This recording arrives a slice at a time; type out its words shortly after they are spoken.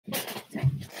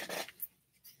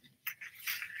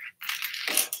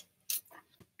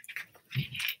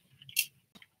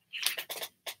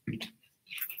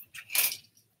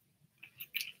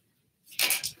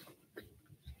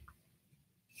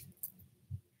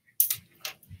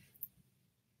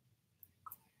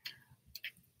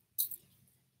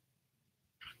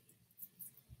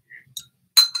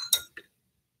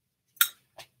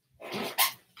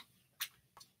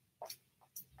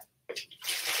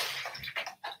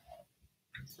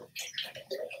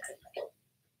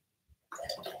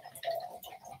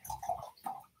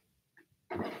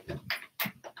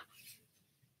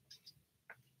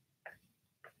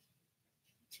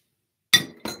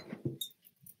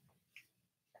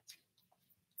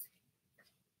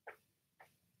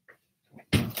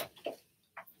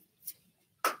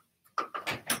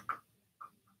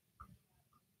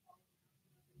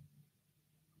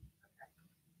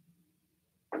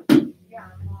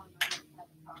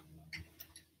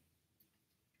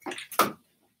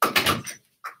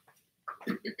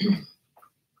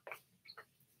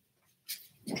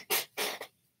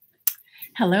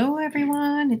Hello,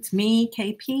 everyone. It's me,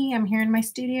 Kae Pea. I'm here in my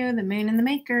studio, The Moon and the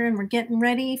Maker, and we're getting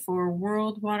ready for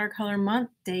World Watercolor Month,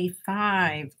 Day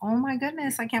 5. Oh my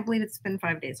goodness, I can't believe it's been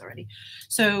 5 days already.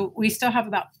 So we still have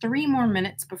about 3 more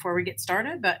minutes before we get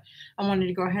started, but I wanted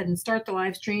to go ahead and start the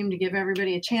live stream to give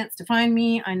everybody a chance to find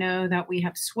me. I know that we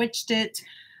have switched it.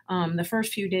 The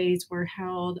first few days were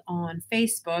held on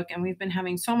Facebook, and we've been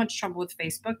having so much trouble with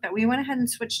Facebook that we went ahead and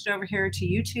switched it over here to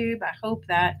YouTube. I hope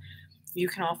that you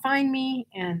can all find me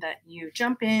and that you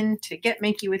jump in to get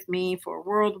makey with me for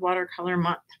World Watercolor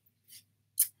Month.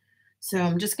 So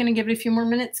I'm just going to give it a few more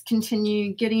minutes,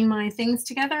 continue getting my things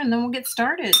together, and then we'll get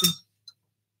started.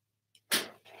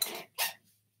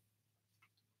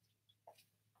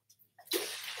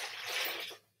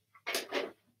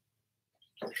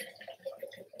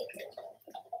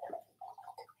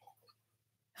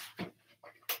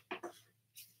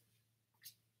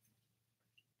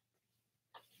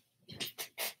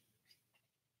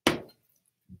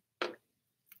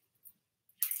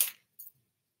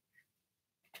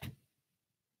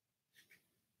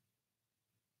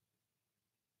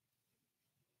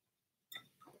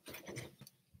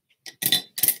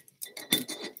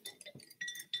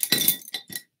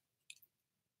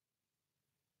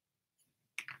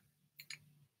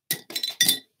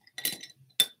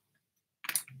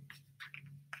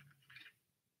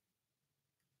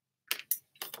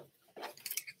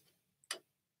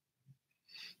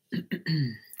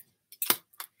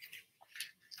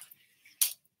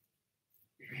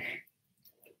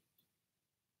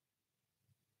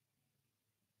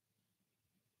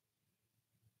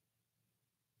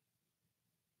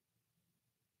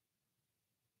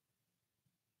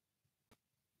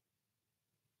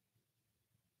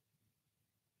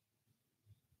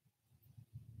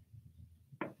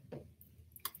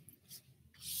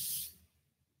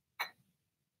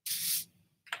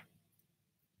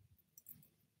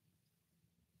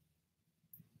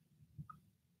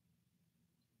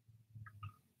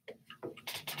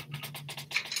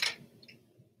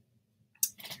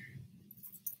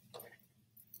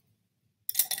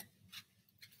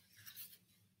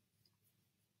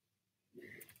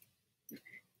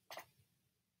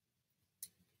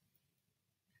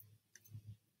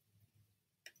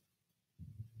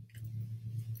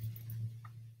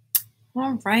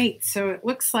 All right, so it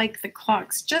looks like the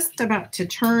clock's just about to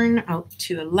turn out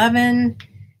to 11,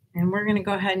 and we're going to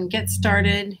go ahead and get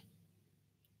started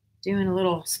doing a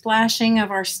little splashing of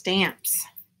our stamps.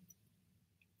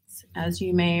 As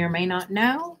you may or may not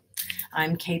know,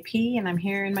 I'm Kae Pea, and I'm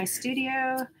here in my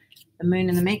studio, The Moon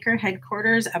and the Maker,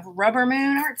 headquarters of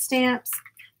RubberMoon Art Stamps.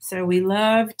 So we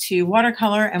love to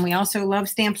watercolor, and we also love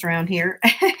stamps around here.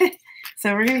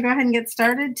 So we're going to go ahead and get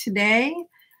started today.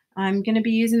 I'm going to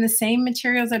be using the same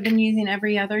materials I've been using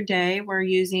every other day. We're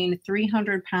using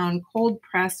 300-pound cold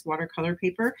press watercolor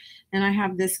paper, and I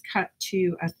have this cut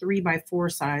to a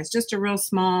 3x4 size, just a real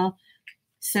small,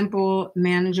 simple,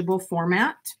 manageable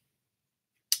format.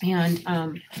 And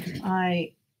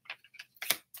I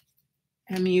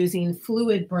am using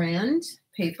Fluid brand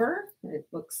paper. It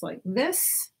looks like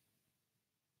this.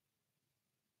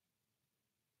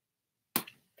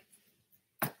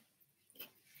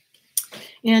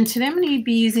 And today I'm going to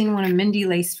be using one of Mindy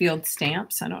Lacefield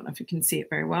stamps. I don't know if you can see it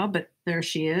very well, but there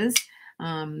she is.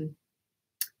 And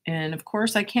of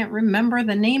course, I can't remember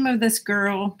the name of this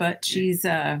girl, but she's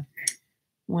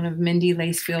one of Mindy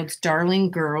Lacefield's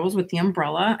darling girls with the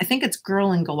umbrella. I think it's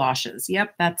Girl in Galoshes.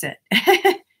 Yep, that's it.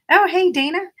 Oh, hey,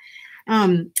 Dana.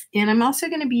 And I'm also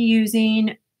going to be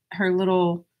using her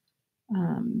little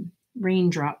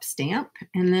raindrop stamp,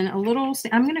 and then a little,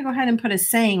 I'm going to go ahead and put a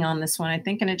saying on this one, I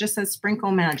think, and it just says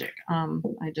sprinkle magic.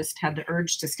 I just had the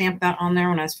urge to stamp that on there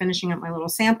when I was finishing up my little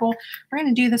sample. We're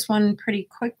going to do this one pretty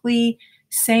quickly.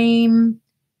 Same,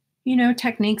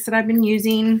 techniques that I've been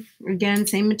using. Again,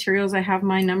 same materials. I have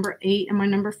my number 8 and my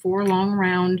number 4 long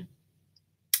round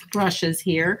brushes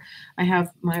here. I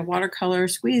have my watercolor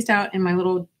squeezed out in my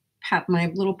little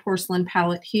porcelain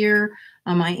palette here.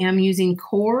 I am using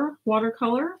Core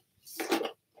watercolor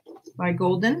by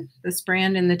Golden, this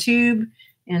brand in the tube.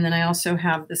 And then I also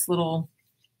have this little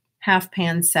half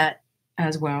pan set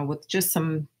as well with just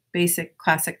some basic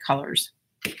classic colors.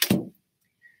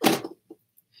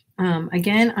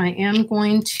 Again, I am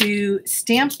going to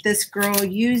stamp this girl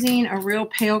using a real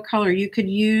pale color. You could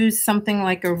use something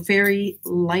like a very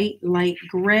light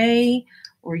gray,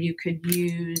 or you could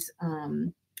use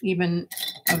even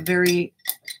a very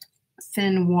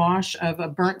thin wash of a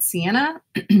burnt sienna.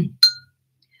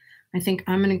 I think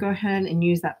I'm going to go ahead and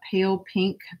use that pale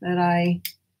pink that I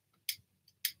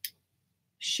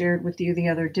shared with you the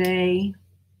other day.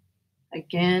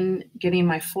 Again, getting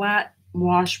my flat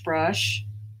wash brush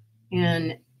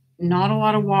and not a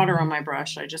lot of water on my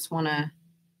brush. I just want to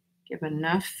give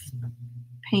enough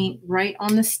paint right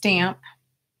on the stamp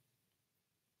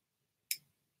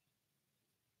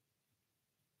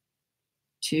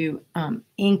to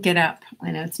ink it up.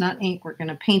 I know it's not ink, we're going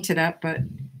to paint it up, but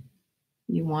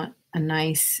you want a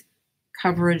nice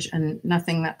coverage and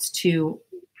nothing that's too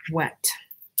wet.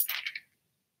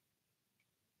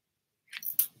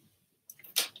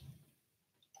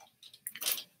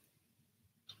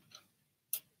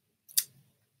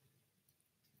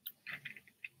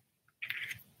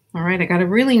 All right, I got a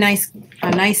really nice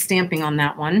stamping on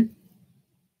that one.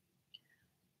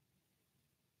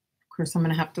 Of course, I'm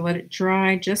going to have to let it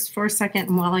dry just for a second.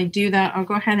 And while I do that, I'll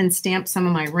go ahead and stamp some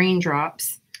of my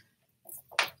raindrops.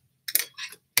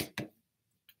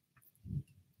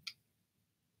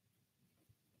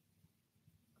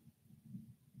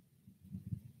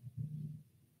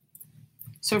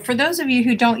 So for those of you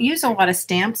who don't use a lot of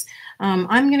stamps,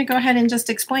 I'm going to go ahead and just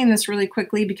explain this really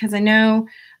quickly because I know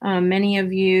many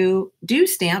of you do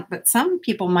stamp, but some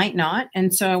people might not.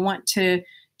 And so I want to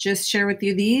just share with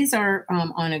you, these are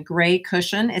on a gray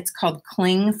cushion. It's called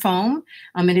cling foam.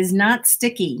 It is not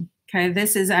sticky. Okay,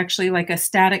 this is actually like a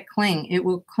static cling. It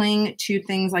will cling to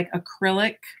things like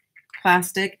acrylic,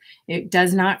 plastic. It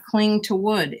does not cling to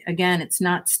wood. Again, it's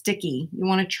not sticky. You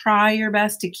want to try your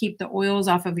best to keep the oils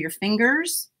off of your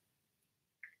fingers.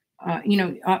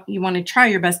 You want to try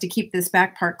your best to keep this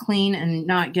back part clean and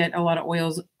not get a lot of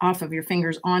oils off of your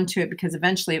fingers onto it, because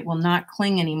eventually it will not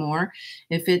cling anymore.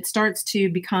 If it starts to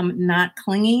become not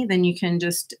clingy, then you can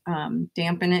just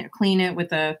dampen it, clean it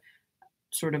with a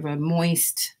sort of a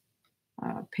moist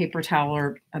paper towel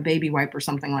or a baby wipe or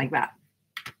something like that.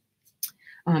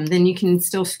 Then you can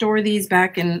still store these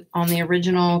back on the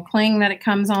original cling that it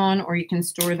comes on, or you can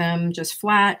store them just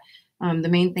flat. The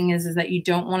main thing is that you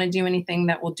don't want to do anything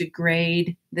that will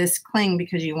degrade this cling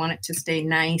because you want it to stay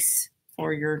nice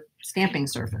for your stamping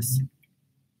surface.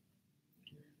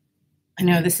 I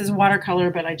know this is watercolor,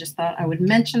 but I just thought I would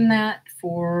mention that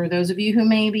for those of you who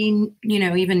may be,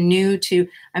 even new to,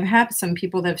 I've had some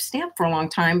people that have stamped for a long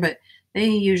time, but they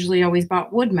usually always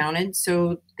bought wood mounted,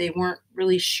 so they weren't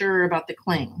really sure about the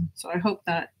cling. So I hope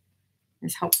that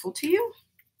is helpful to you.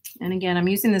 And again, I'm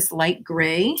using this light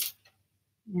gray,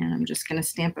 and I'm just going to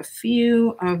stamp a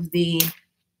few of the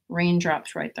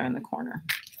raindrops right there in the corner.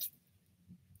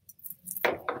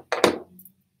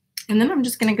 And then I'm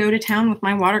just going to go to town with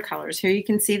my watercolors. Here you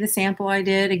can see the sample I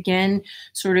did. Again,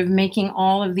 sort of making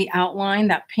all of the outline,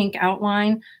 that pink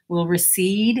outline will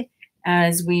recede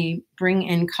as we bring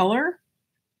in color.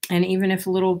 And even if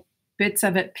little bits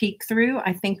of it peek through,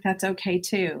 I think that's okay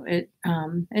too. It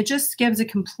just gives a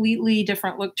completely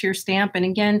different look to your stamp. And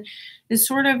again, is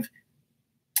sort of,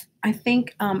 I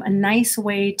think, a nice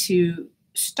way to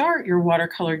start your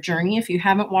watercolor journey. If you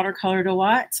haven't watercolored a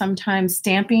lot, sometimes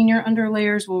stamping your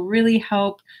underlayers will really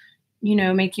help,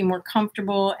 make you more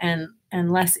comfortable and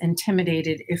less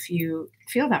intimidated if you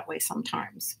feel that way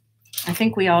sometimes. I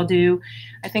think we all do.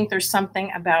 I think there's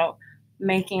something about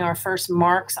making our first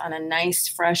marks on a nice,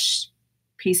 fresh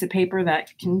piece of paper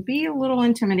that can be a little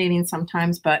intimidating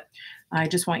sometimes, but I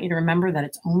just want you to remember that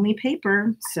it's only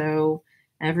paper. So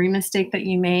every mistake that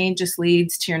you made just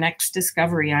leads to your next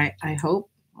discovery, I hope.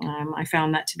 I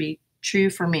found that to be true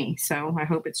for me, so I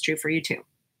hope it's true for you too.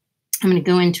 I'm going to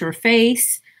go into her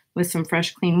face with some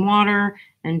fresh, clean water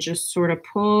and just sort of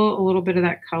pull a little bit of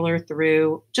that color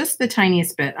through, just the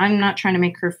tiniest bit. I'm not trying to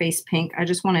make her face pink. I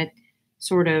just want to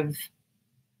sort of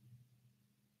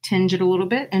tinge it a little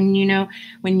bit. And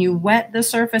when you wet the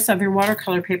surface of your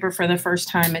watercolor paper for the first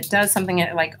time, it does something.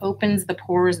 It like opens the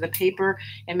pores of the paper.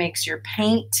 It makes your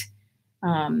paint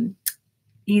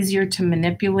easier to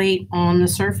manipulate on the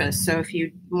surface. So if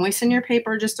you moisten your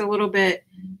paper just a little bit,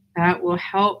 that will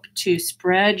help to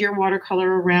spread your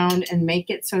watercolor around and make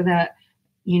it so that,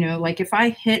 like if I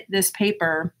hit this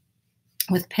paper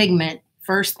with pigment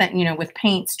first, that, with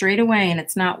paint straight away and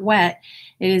it's not wet,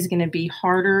 it is going to be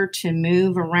harder to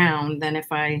move around than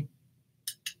if I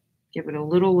give it a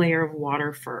little layer of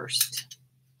water first.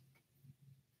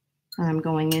 I'm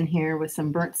going in here with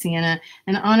some burnt sienna.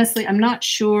 And honestly, I'm not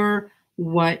sure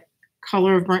what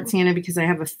color of burnt sienna because I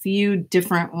have a few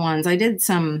different ones. I did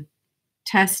some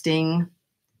testing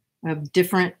of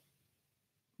different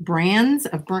brands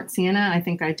of burnt sienna. I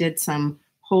think I did some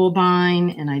Holbein,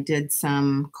 and I did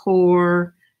some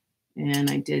Core, and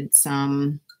I did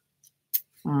some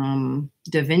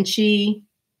Da Vinci,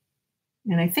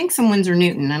 and I think some Winsor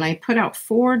Newton. And I put out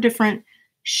 4 different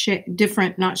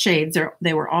not shades.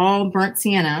 They were all burnt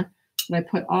sienna I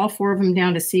put all 4 of them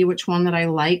down to see which one that I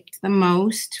liked the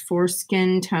most for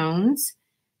skin tones.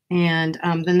 And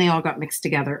then they all got mixed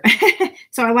together.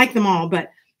 So I like them all,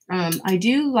 but I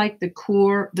do like the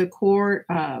core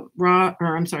raw,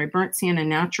 or I'm sorry, burnt sienna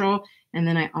natural. And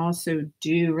then I also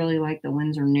do really like the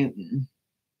Winsor Newton.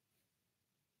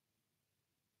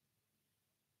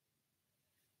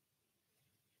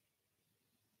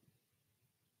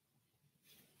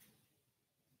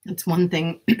 That's one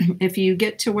thing. If you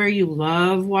get to where you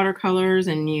love watercolors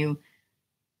and you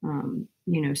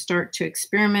know, start to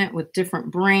experiment with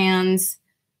different brands,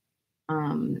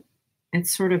 um,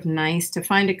 it's sort of nice to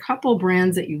find a couple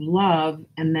brands that you love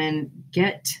and then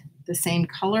get the same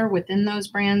color within those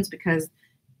brands, because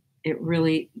there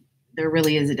really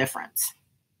is a difference.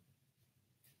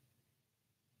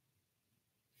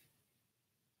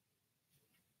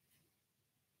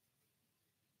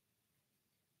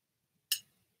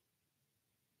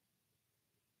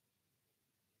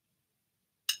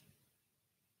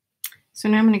 So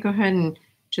now I'm going to go ahead and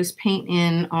just paint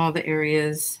in all the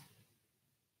areas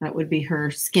that would be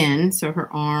her skin. So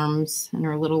her arms and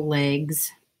her little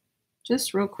legs,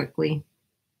 just real quickly.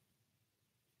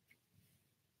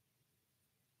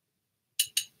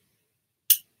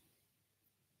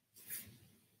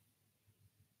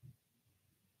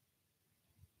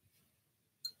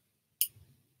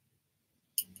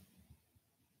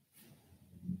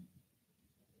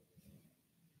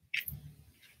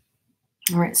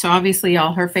 All right, so obviously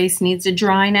all her face needs to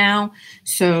dry now.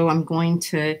 So I'm going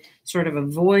to sort of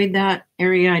avoid that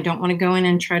area. I don't want to go in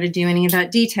and try to do any of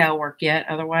that detail work yet.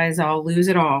 Otherwise I'll lose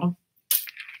it all.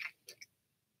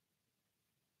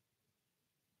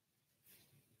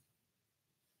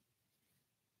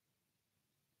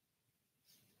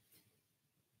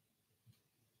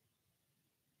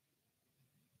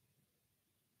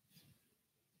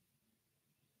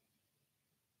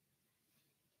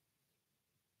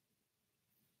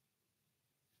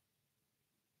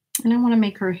 And I want to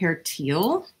make her hair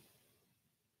teal.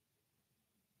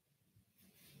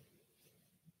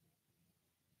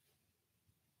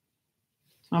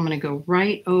 So I'm going to go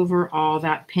right over all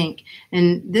that pink.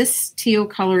 And this teal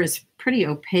color is pretty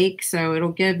opaque, so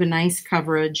it'll give a nice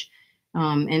coverage.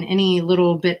 And any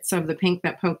little bits of the pink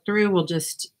that poke through will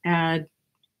just add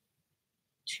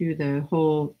to the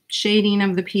whole shading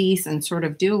of the piece and sort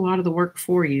of do a lot of the work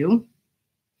for you.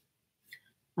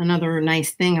 Another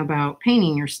nice thing about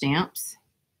painting your stamps.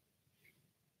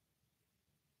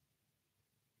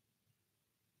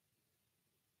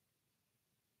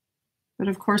 But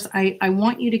of course, I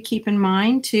want you to keep in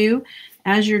mind too,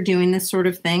 as you're doing this sort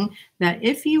of thing, that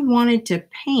if you wanted to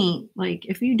paint, like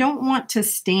if you don't want to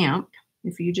stamp,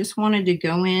 if you just wanted to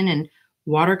go in and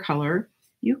watercolor,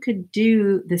 you could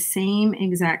do the same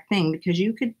exact thing, because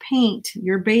you could paint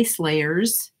your base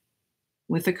layers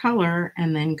with a color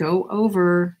and then go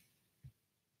over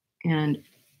and,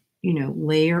 you know,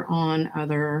 layer on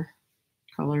other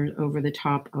colors over the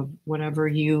top of whatever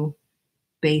you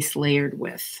base layered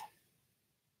with.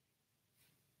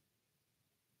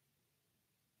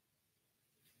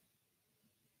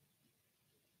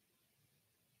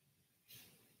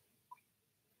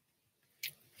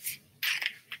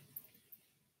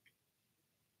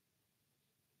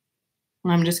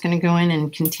 I'm just going to go in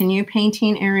and continue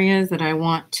painting areas that I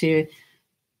want to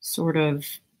sort of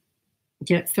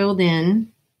get filled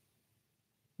in,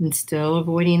 and still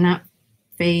avoiding that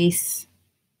face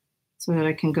so that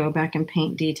I can go back and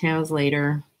paint details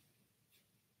later.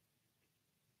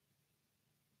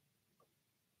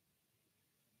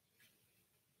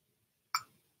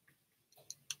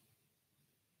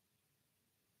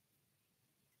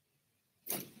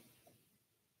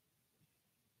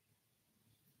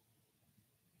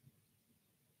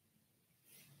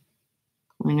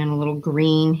 Going in a little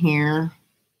green here.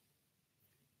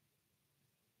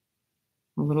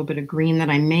 A little bit of green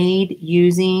that I made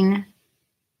using,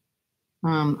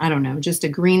 I don't know, just a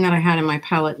green that I had in my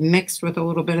palette mixed with a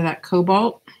little bit of that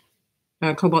cobalt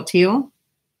teal.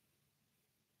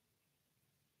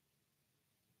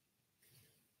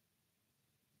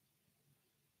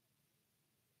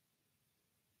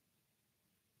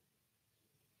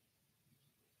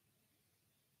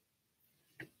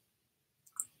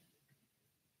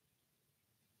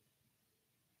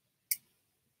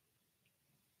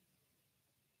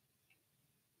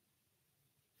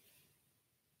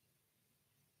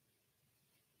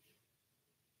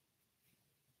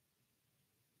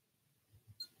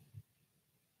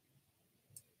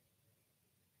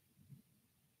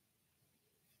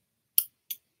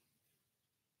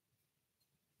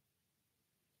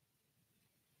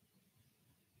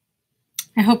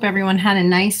 I hope everyone had a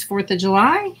nice 4th of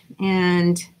July,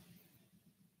 and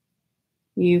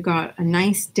you got a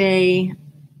nice day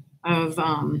of,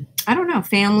 I don't know,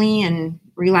 family and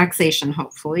relaxation,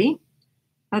 hopefully.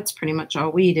 That's pretty much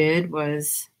all we did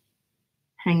was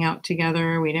hang out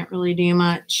together. We didn't really do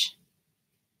much.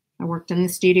 I worked in the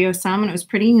studio some and it was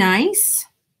pretty nice.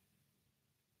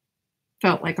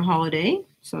 Felt like a holiday,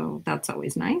 so that's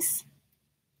always nice.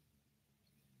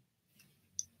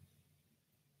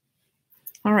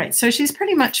 All right, so she's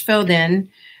pretty much filled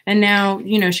in. And now,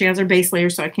 you know, she has her base layer,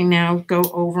 so I can now go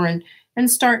over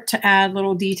and start to add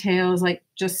little details like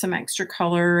just some extra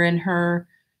color in her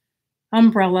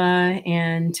umbrella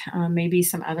and maybe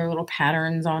some other little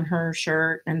patterns on her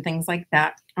shirt and things like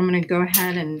that. I'm going to go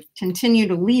ahead and continue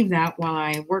to leave that while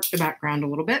I work the background a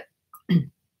little bit.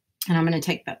 And I'm going to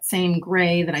take that same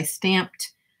gray that I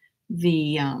stamped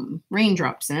the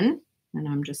raindrops in, and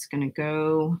I'm just going to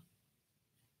go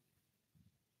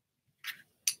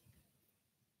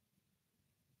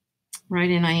right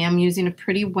in. I am using a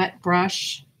pretty wet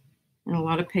brush and a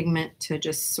lot of pigment to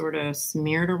just sort of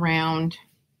smear it around.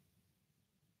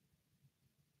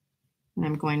 And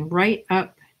I'm going right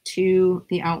up to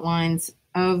the outlines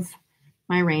of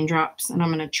my raindrops, and I'm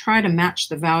going to try to match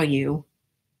the value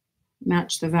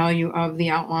of the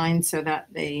outline so that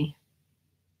they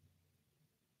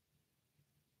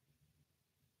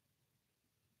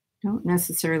don't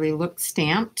necessarily look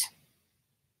stamped.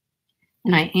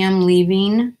 And I am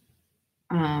leaving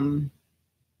the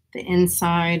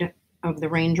inside of the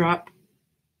raindrop.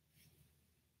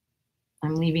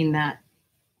 I'm leaving that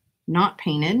not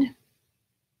painted.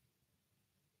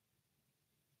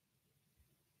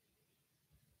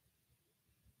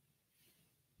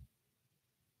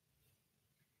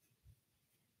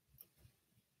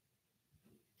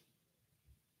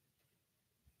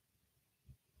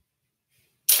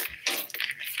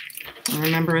 And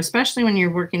remember, especially when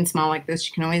you're working small like this,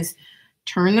 you can always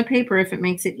turn the paper if it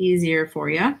makes it easier for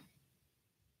you.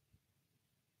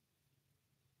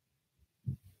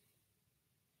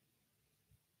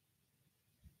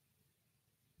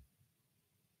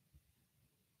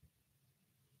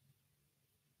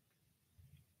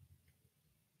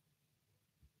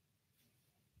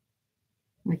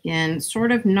 Again,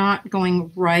 sort of not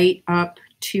going right up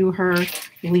to her,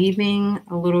 leaving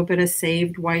a little bit of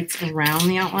saved whites around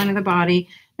the outline of the body.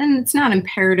 And it's not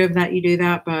imperative that you do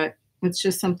that, but it's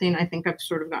just something I think I've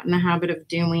sort of gotten the habit of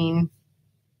doing.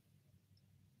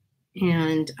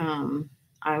 And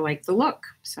I like the look.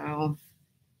 So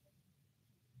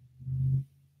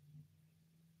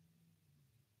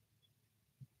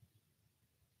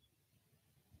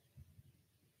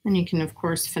and you can, of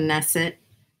course, finesse it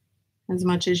as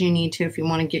much as you need to if you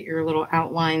want to get your little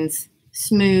outlines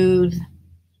smooth.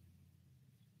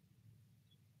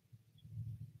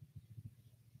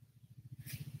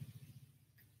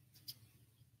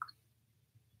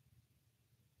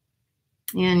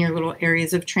 And your little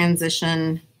areas of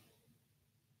transition,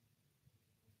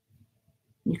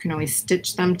 you can always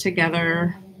stitch them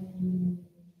together.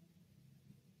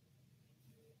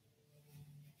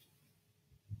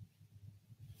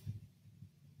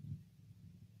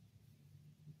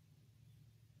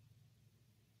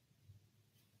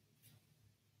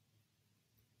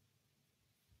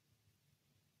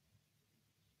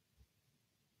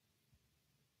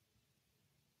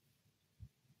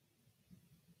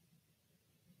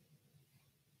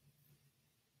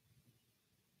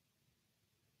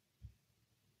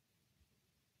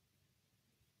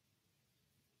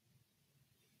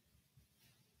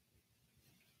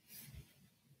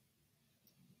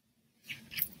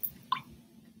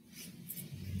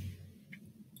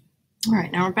 All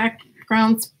right, now our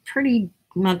background's pretty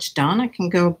much done. I can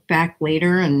go back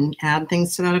later and add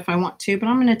things to that if I want to, but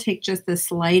I'm going to take just the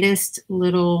slightest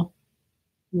little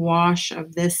wash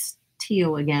of this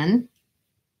teal again.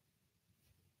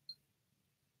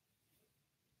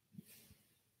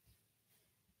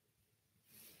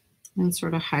 And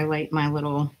sort of highlight my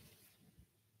little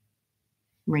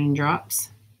raindrops.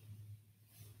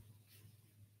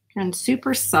 And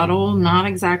super subtle, not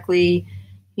exactly,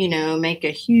 you know, make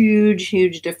a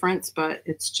huge difference, but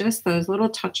it's just those little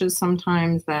touches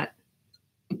sometimes that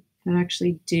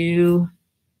actually do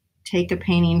take a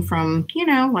painting from, you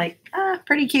know, like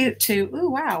pretty cute to, ooh,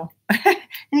 wow. And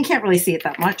you can't really see it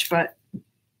that much, but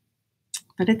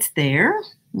it's there.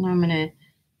 And I'm going to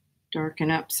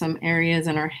darken up some areas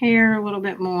in her hair a little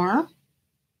bit more.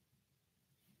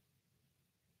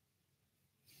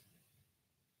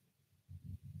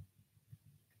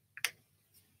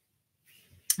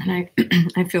 And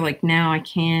I feel like now I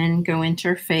can go into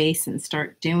her face and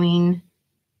start doing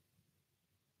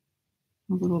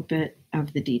a little bit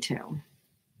of the detail.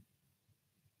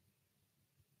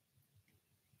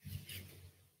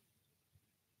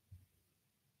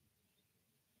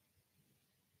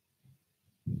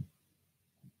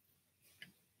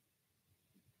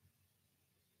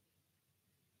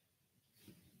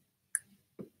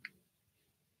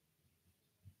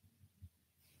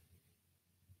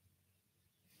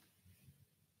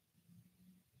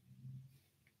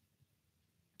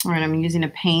 All right, I'm using a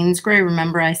Payne's gray.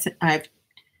 Remember, I've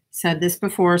said this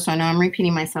before, so I know I'm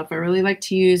repeating myself. I really like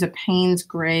to use a Payne's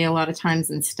gray a lot of times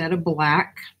instead of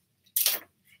black.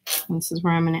 And this is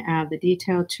where I'm going to add the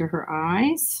detail to her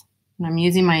eyes. And I'm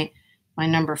using my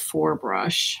number 4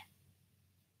 brush.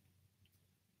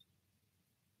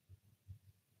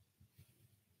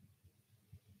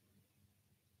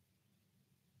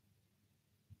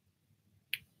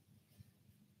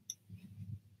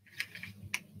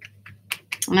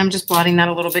 And I'm just blotting that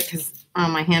a little bit because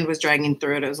my hand was dragging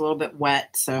through it. It was a little bit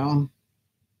wet, so.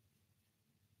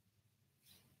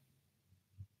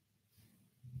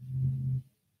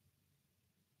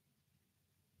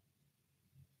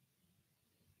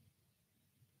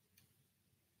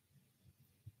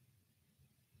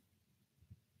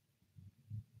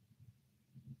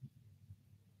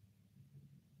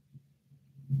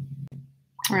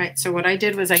 All right, so what I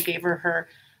did was I gave her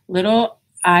little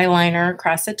eyeliner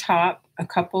across the top, a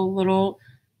couple little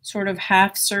sort of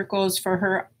half circles for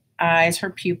her eyes,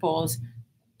 her pupils,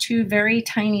 2 very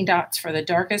tiny dots for the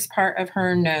darkest part of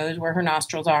her nose where her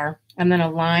nostrils are, and then a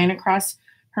line across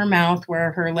her mouth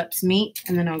where her lips meet,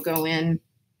 and then I'll go in,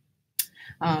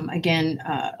 again,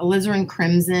 alizarin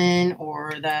crimson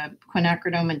or the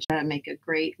quinacridone magenta make a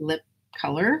great lip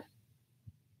color.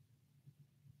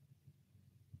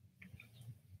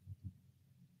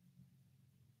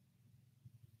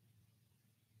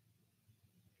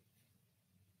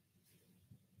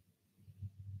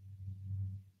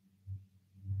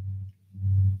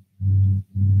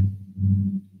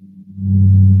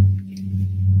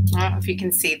 I don't know if you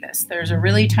can see this. There's a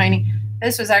really tiny,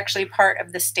 this was actually part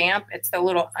of the stamp. It's the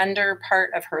little under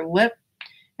part of her lip.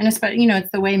 And especially,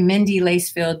 it's the way Mindy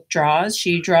Lacefield draws.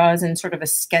 She draws in sort of a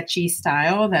sketchy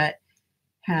style that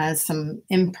has some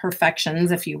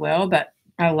imperfections, if you will, but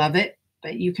I love it.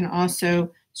 But you can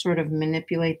also sort of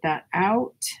manipulate that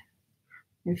out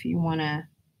if you want to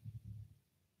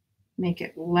make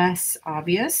it less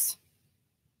obvious.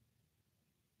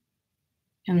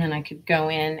 And then I could go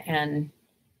in and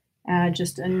add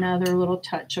just another little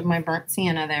touch of my burnt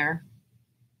sienna there.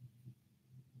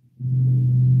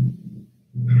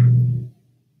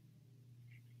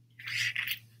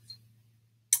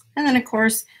 And then, of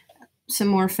course, some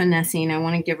more finessing. I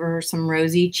want to give her some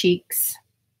rosy cheeks.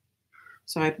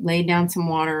 So I laid down some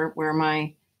water where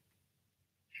my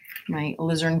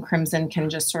alizarin crimson can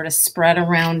just sort of spread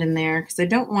around in there because I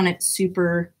don't want it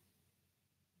super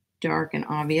dark and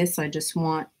obvious. I just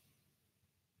want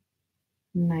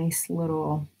nice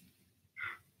little,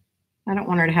 I don't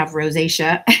want her to have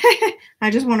rosacea. I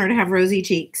just want her to have rosy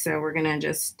cheeks. So we're going to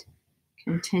just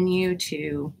continue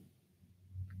to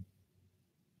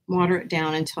water it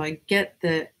down until I get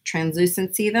the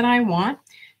translucency that I want.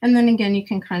 And then again, you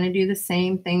can kind of do the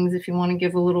same things if you want to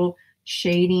give a little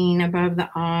shading above the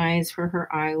eyes for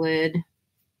her eyelid.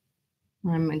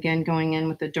 I'm again going in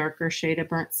with a darker shade of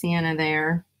burnt sienna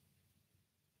there.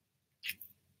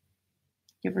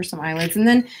 Give her some eyelids. And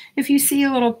then if you see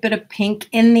a little bit of pink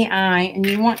in the eye and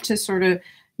you want to sort of,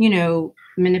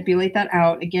 manipulate that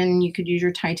out, again, you could use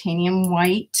your titanium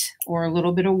white or a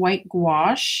little bit of white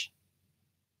gouache.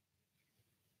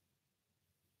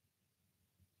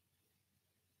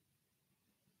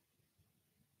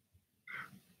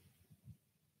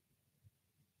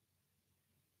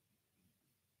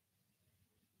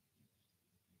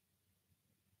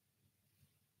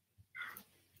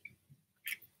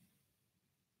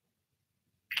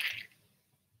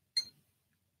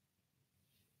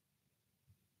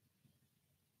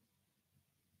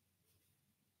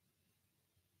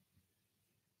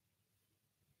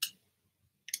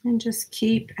 And just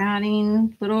keep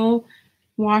adding little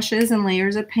washes and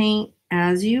layers of paint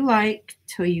as you like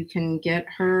till you can get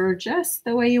her just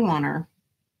the way you want her.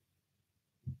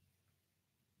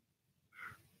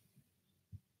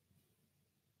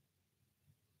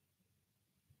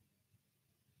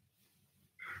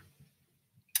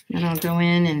 And I'll go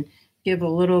in and give a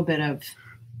little bit of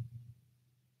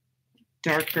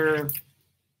darker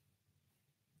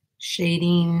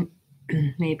shading,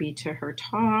 maybe to her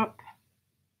top,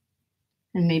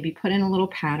 and maybe put in a little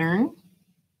pattern.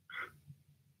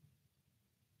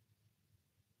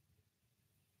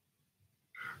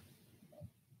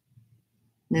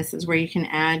 This is where you can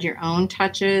add your own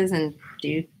touches and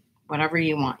do whatever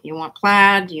you want. You want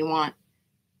plaid, you want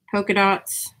polka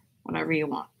dots, whatever you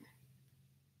want.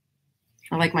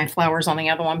 I like my flowers on the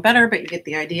other one better, but you get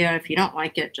the idea. If you don't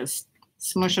like it, just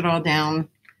smush it all down,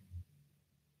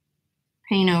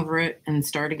 paint over it, and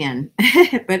start again.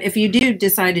 But if you do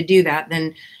decide to do that,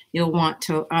 then you'll want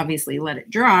to obviously let it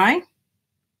dry.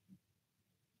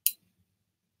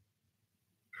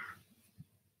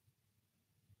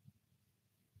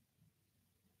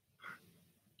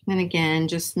 And again,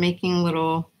 just making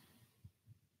little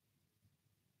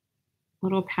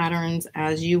patterns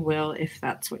as you will, if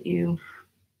that's what you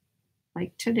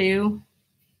like to do.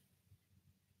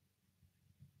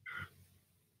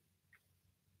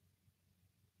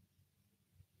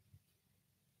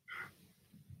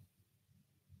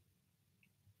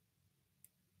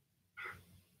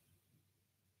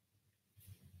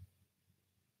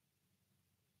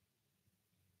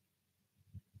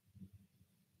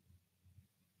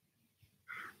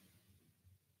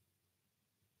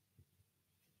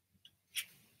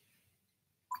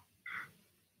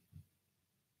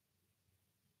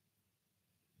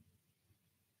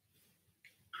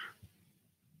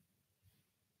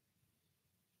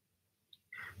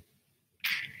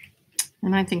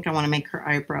 And I think I want to make her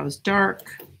eyebrows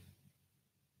dark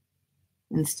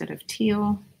instead of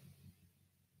teal.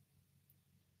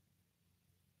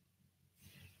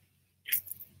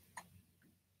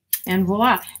 And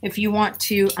voila. If you want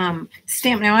to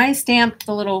stamp, now I stamped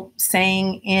the little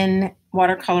saying in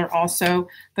watercolor also,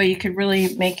 but you could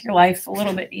really make your life a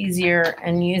little bit easier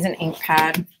and use an ink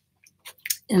pad,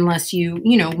 unless you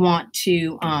want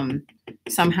to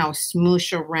somehow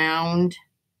smoosh around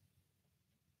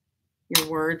your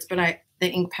words. But the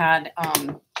ink pad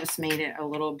just made it a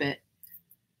little bit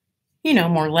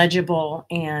more legible.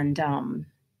 And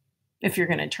if you're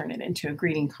going to turn it into a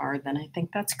greeting card, then I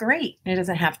think that's great. It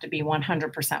doesn't have to be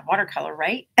 100% watercolor,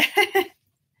 right?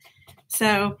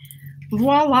 So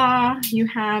voila, you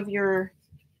have your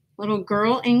little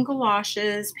girl in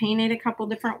galoshes painted a couple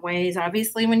different ways.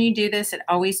 Obviously, when you do this, it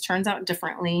always turns out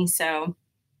differently. So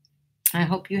I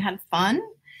hope you had fun,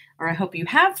 or I hope you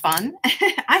have fun.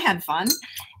 I had fun,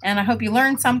 and I hope you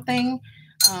learned something.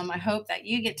 I hope that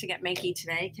you get makey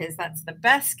today, because that's the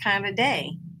best kind of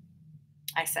day.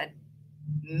 I said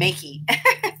makey.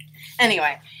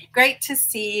 Anyway, great to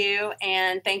see you,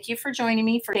 and thank you for joining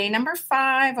me for day number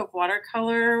 5 of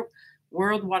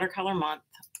World Watercolor Month.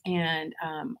 And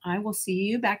I will see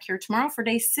you back here tomorrow for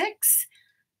day 6.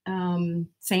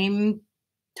 Same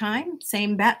time,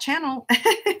 same bat channel.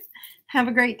 Have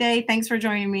a great day. Thanks for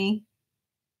joining me.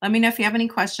 Let me know if you have any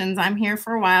questions. I'm here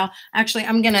for a while. Actually,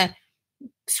 I'm going to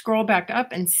scroll back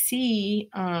up and see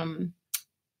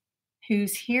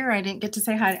who's here. I didn't get to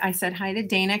say hi. I said hi to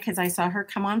Dana because I saw her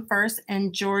come on first.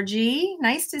 And Georgie,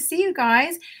 nice to see you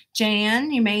guys.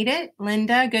 Jan, you made it.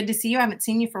 Linda, good to see you. I haven't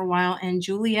seen you for a while. And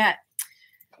Juliet.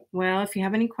 Well, if you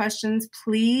have any questions,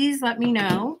 please let me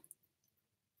know.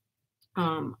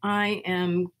 I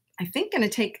am, I think, going to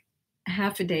take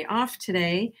half a day off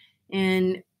today,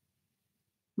 and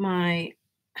my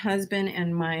husband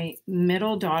and my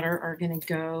middle daughter are going to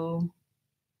go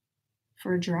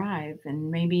for a drive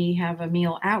and maybe have a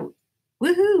meal out.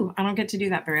 Woohoo! I don't get to do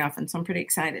that very often, so I'm pretty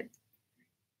excited.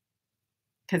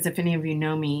 Because if any of you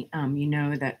know me, you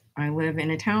know that I live in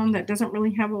a town that doesn't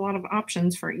really have a lot of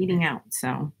options for eating out.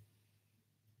 So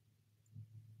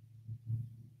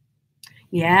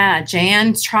yeah,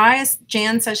 Jan says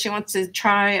she wants to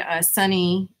try a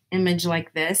sunny image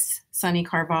like this, Sunny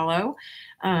Carvalho,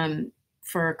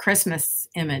 for a Christmas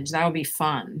image. That would be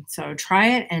fun. So try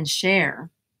it and share.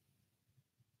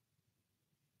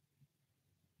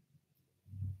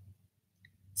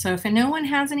 So if no one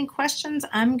has any questions,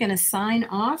 I'm going to sign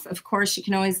off. Of course, you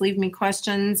can always leave me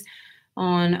questions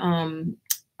on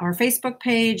our Facebook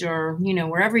page, or,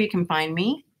 wherever you can find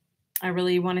me. I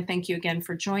really want to thank you again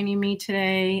for joining me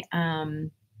today. And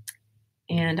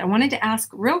I wanted to ask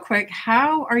real quick,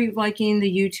 how are you liking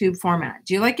the YouTube format?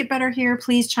 Do you like it better here?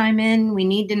 Please chime in. We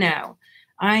need to know.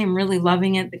 I am really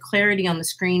loving it. The clarity on the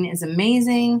screen is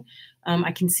amazing.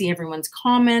 I can see everyone's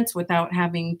comments without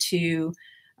having to,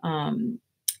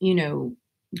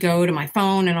 go to my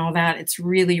phone and all that. It's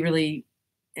really,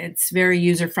 it's very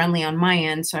user-friendly on my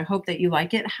end. So I hope that you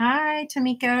like it. Hi,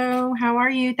 Tamiko. How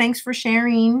are you? Thanks for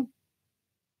sharing.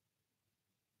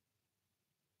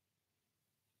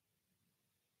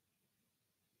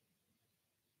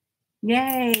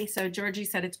 Yay. So Georgie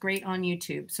said it's great on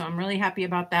YouTube. So I'm really happy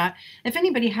about that. If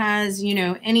anybody has,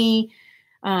 any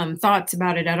thoughts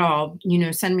about it at all,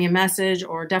 send me a message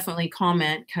or definitely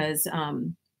comment, because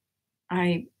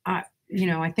I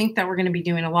think that we're going to be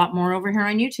doing a lot more over here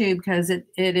on YouTube, because it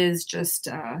is just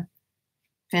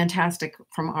fantastic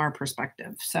from our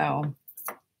perspective. So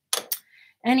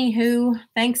anywho,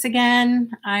 thanks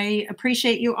again. I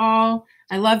appreciate you all.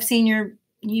 I love seeing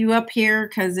you up here,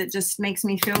 because it just makes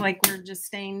me feel like we're just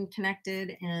staying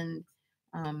connected. And,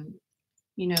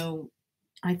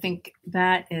 I think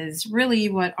that is really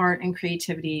what art and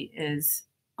creativity is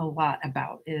a lot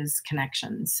about, is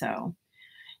connection. So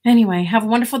anyway, have a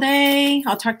wonderful day.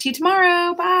 I'll talk to you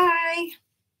tomorrow. Bye.